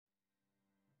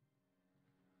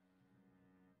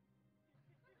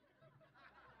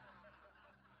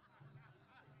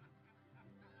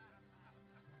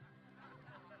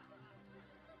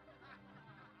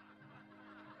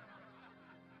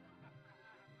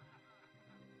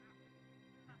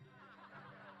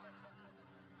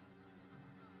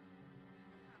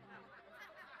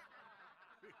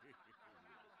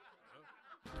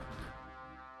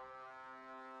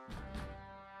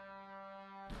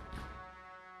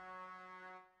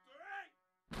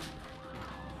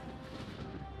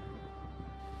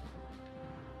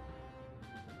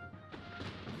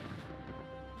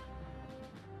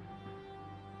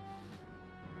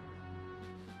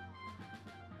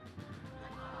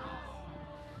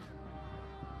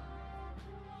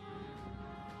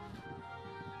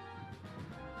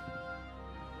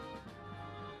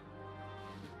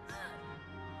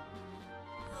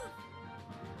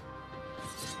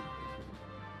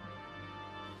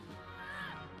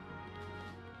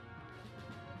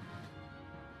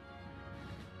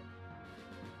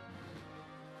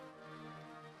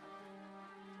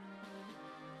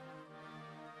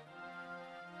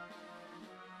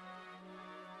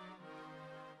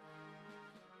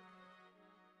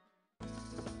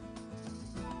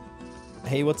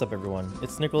Hey, what's up everyone?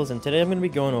 It's Nicholas, and today I'm going to be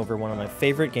going over one of my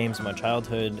favorite games of my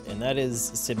childhood, and that is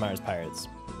Sid Meier's Pirates.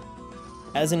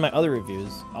 As in my other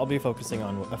reviews, I'll be focusing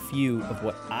on a few of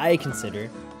what I consider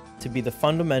to be the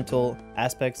fundamental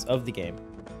aspects of the game,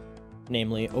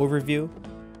 namely overview,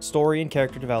 story and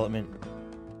character development,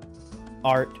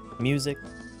 art, music,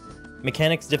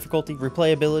 mechanics, difficulty,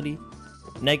 replayability,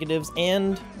 negatives,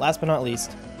 and last but not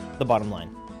least, the bottom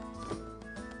line.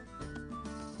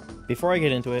 Before I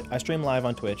get into it, I stream live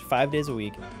on Twitch 5 days a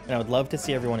week, and I would love to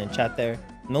see everyone in chat there,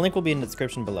 and the link will be in the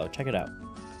description below. Check it out.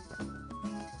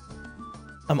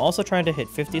 I'm also trying to hit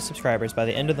 50 subscribers by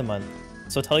the end of the month,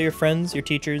 so tell your friends, your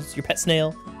teachers, your pet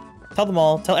snail, tell them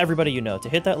all, tell everybody you know to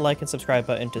hit that like and subscribe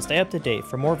button to stay up to date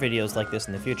for more videos like this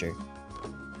in the future.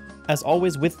 As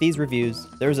always with these reviews,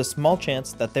 there is a small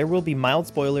chance that there will be mild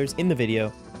spoilers in the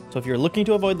video, so if you're looking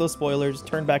to avoid those spoilers,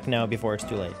 turn back now before it's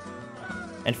too late.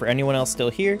 And for anyone else still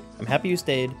here, I'm happy you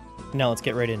stayed. Now let's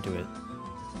get right into it.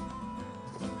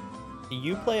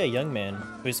 You play a young man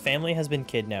whose family has been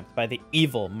kidnapped by the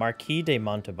evil Marquis de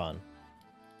Montauban.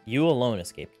 You alone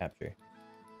escape capture.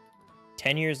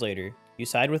 10 years later, you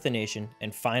side with the nation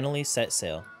and finally set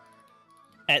sail.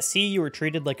 At sea, you were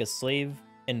treated like a slave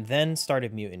and then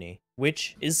started mutiny,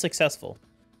 which is successful.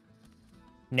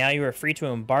 Now you are free to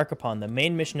embark upon the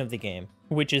main mission of the game,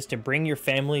 which is to bring your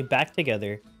family back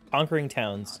together, conquering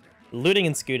towns, looting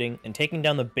and scooting, and taking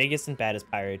down the biggest and baddest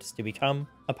pirates to become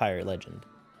a pirate legend.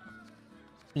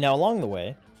 Now along the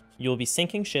way, you will be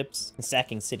sinking ships and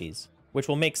sacking cities, which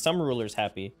will make some rulers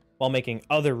happy, while making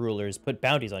other rulers put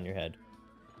bounties on your head.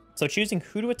 So choosing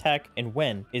who to attack and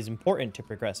when is important to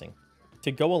progressing.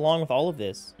 To go along with all of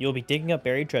this, you will be digging up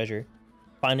buried treasure,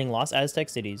 finding lost Aztec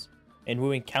cities, and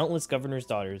wooing countless governors'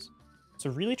 daughters. So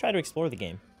really try to explore the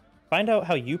game, find out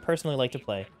how you personally like to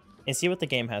play, and see what the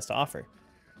game has to offer.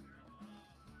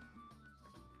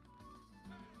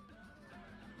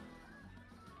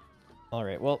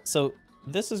 Alright, well, so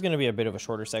this is going to be a bit of a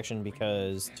shorter section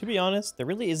because, to be honest, there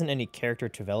really isn't any character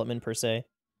development per se,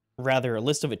 rather a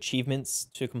list of achievements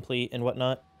to complete and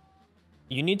whatnot.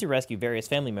 You need to rescue various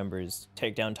family members,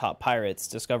 take down top pirates,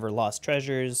 discover lost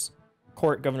treasures,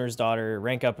 court governor's daughter,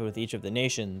 rank up with each of the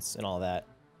nations, and all that.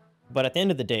 But at the end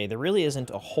of the day, there really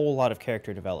isn't a whole lot of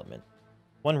character development.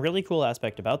 One really cool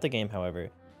aspect about the game,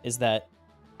 however, is that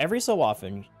every so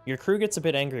often, your crew gets a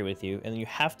bit angry with you and you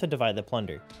have to divide the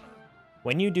plunder.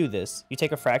 When you do this, you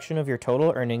take a fraction of your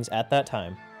total earnings at that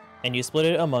time, and you split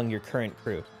it among your current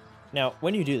crew. Now,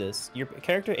 when you do this, your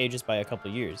character ages by a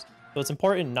couple years, so it's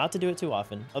important not to do it too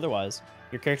often, otherwise,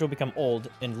 your character will become old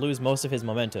and lose most of his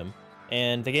momentum,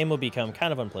 and the game will become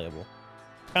kind of unplayable.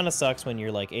 Kinda sucks when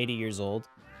you're like 80 years old,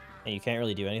 and you can't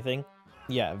really do anything.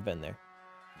 Yeah, I've been there.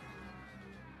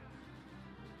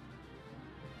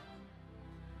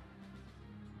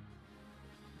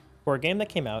 For a game that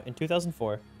came out in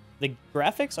 2004, the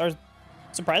graphics are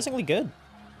surprisingly good.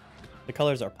 The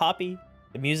colors are poppy,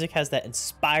 the music has that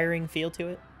inspiring feel to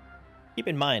it. Keep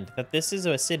in mind that this is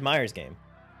a Sid Meier's game,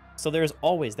 so there's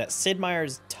always that Sid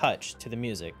Meier's touch to the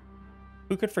music.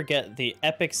 Who could forget the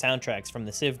epic soundtracks from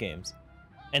the Civ games?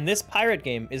 And this pirate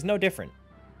game is no different.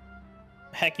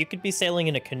 Heck, you could be sailing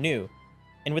in a canoe,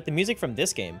 and with the music from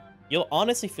this game, you'll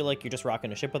honestly feel like you're just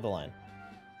rocking a ship of the line.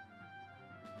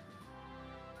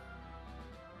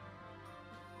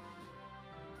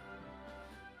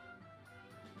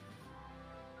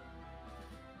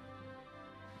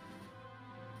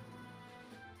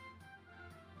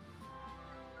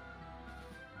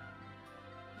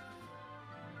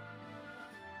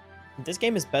 This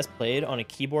game is best played on a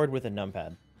keyboard with a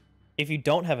numpad. If you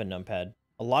don't have a numpad,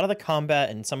 a lot of the combat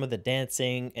and some of the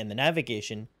dancing and the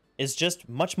navigation is just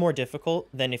much more difficult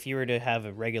than if you were to have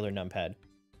a regular numpad.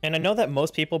 And I know that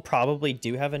most people probably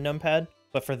do have a numpad,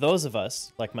 but for those of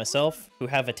us, like myself, who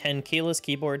have a 10 keyless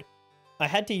keyboard, I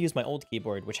had to use my old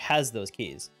keyboard which has those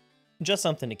keys. Just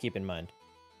something to keep in mind.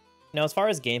 Now as far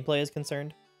as gameplay is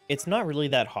concerned, it's not really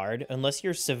that hard unless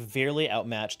you're severely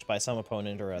outmatched by some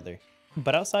opponent or other.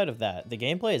 But outside of that, the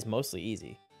gameplay is mostly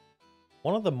easy.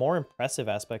 One of the more impressive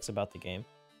aspects about the game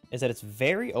is that it's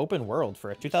very open world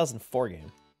for a 2004 game.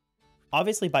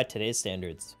 Obviously by today's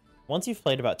standards, once you've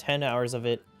played about 10 hours of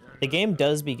it, the game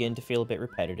does begin to feel a bit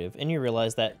repetitive and you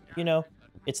realize that, you know,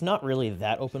 it's not really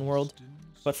that open world,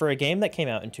 but for a game that came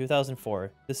out in 2004,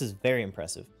 this is very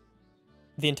impressive.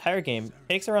 The entire game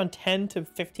takes around 10 to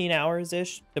 15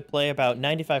 hours-ish to play about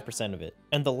 95% of it,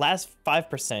 and the last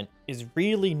 5% is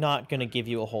really not going to give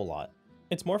you a whole lot.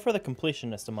 It's more for the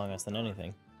completionist among us than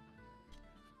anything.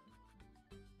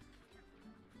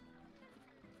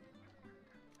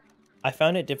 I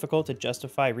found it difficult to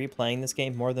justify replaying this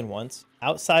game more than once,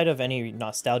 outside of any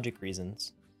nostalgic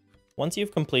reasons. Once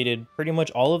you've completed pretty much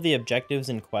all of the objectives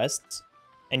and quests,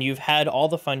 and you've had all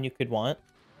the fun you could want,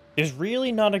 there's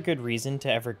really not a good reason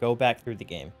to ever go back through the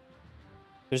game.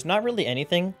 There's not really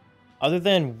anything, other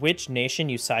than which nation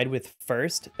you side with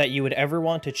first, that you would ever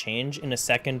want to change in a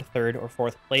second, third, or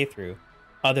fourth playthrough,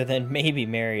 other than maybe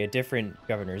marry a different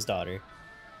governor's daughter.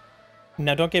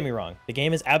 Now don't get me wrong, the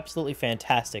game is absolutely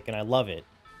fantastic and I love it,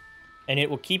 and it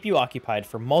will keep you occupied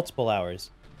for multiple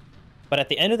hours. But at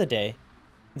the end of the day,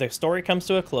 the story comes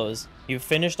to a close, you've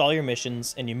finished all your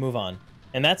missions, and you move on.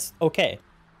 And that's okay.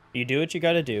 You do what you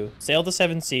gotta do, sail the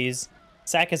 7 seas,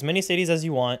 sack as many cities as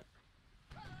you want,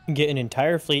 get an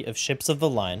entire fleet of ships of the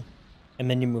line, and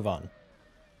then you move on.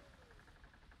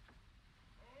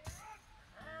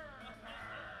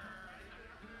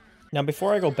 Now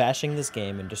before I go bashing this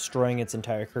game and destroying its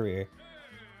entire career,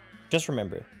 just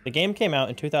remember, the game came out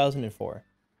in 2004,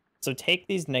 so take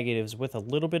these negatives with a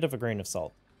little bit of a grain of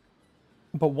salt.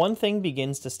 But one thing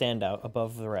begins to stand out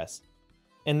above the rest,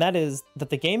 and that is that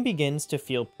the game begins to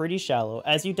feel pretty shallow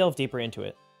as you delve deeper into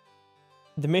it.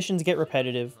 The missions get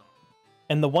repetitive,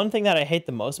 and the one thing that I hate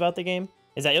the most about the game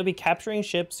is that you'll be capturing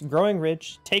ships, growing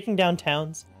rich, taking down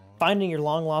towns, finding your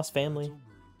long-lost family,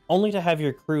 only to have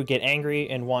your crew get angry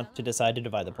and want to decide to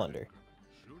divide the plunder.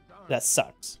 That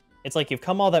sucks. It's like you've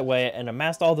come all that way and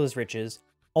amassed all those riches,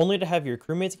 only to have your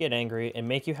crewmates get angry and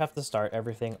make you have to start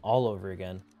everything all over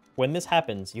again. When this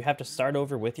happens, you have to start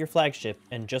over with your flagship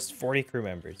and just 40 crew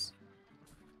members.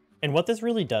 And what this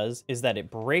really does is that it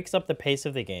breaks up the pace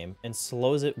of the game and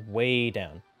slows it way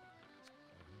down.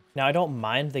 Now, I don't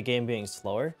mind the game being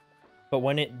slower, but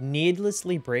when it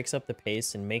needlessly breaks up the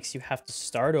pace and makes you have to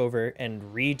start over and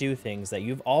redo things that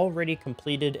you've already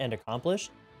completed and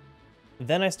accomplished,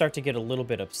 then I start to get a little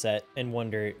bit upset and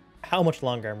wonder how much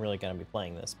longer I'm really going to be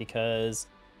playing this, because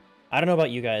I don't know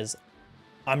about you guys,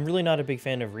 I'm really not a big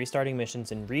fan of restarting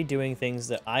missions and redoing things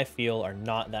that I feel are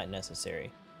not that necessary,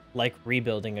 like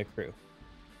rebuilding a crew.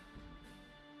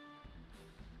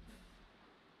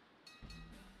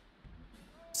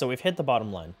 So we've hit the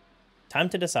bottom line. Time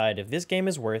to decide if this game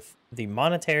is worth the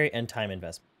monetary and time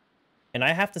investment. And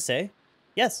I have to say,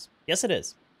 yes it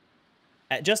is.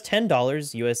 At just $10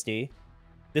 USD,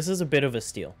 this is a bit of a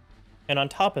steal. And on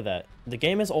top of that, the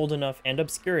game is old enough and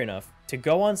obscure enough to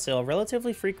go on sale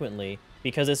relatively frequently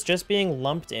because it's just being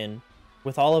lumped in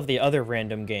with all of the other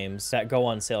random games that go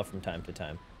on sale from time to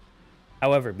time.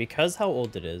 However, because how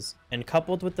old it is, and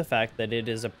coupled with the fact that it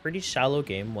is a pretty shallow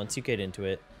game once you get into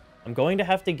it, I'm going to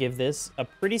have to give this a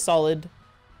pretty solid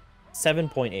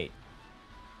 7.8.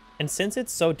 And since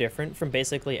it's so different from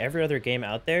basically every other game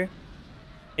out there,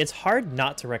 it's hard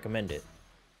not to recommend it.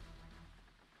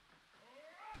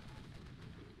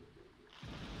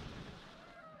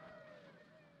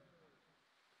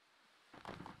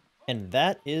 And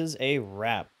that is a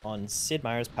wrap on Sid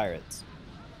Meier's Pirates.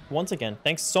 Once again,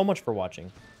 thanks so much for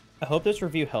watching. I hope this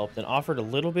review helped and offered a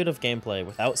little bit of gameplay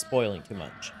without spoiling too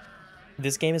much.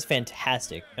 This game is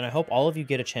fantastic, and I hope all of you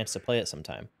get a chance to play it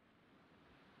sometime.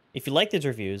 If you like these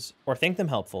reviews, or think them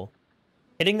helpful,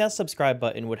 hitting that subscribe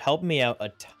button would help me out a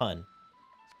ton.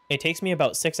 It takes me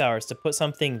about 6 hours to put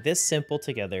something this simple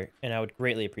together, and I would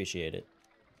greatly appreciate it.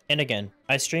 And again,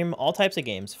 I stream all types of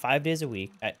games 5 days a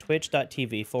week at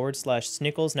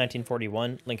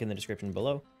twitch.tv/snickles1941, link in the description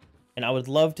below, and I would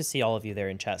love to see all of you there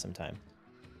and chat sometime.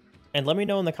 And let me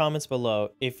know in the comments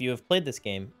below if you have played this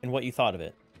game and what you thought of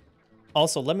it.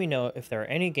 Also, let me know if there are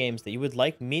any games that you would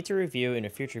like me to review in a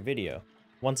future video.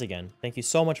 Once again, thank you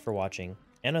so much for watching,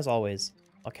 and as always,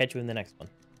 I'll catch you in the next one.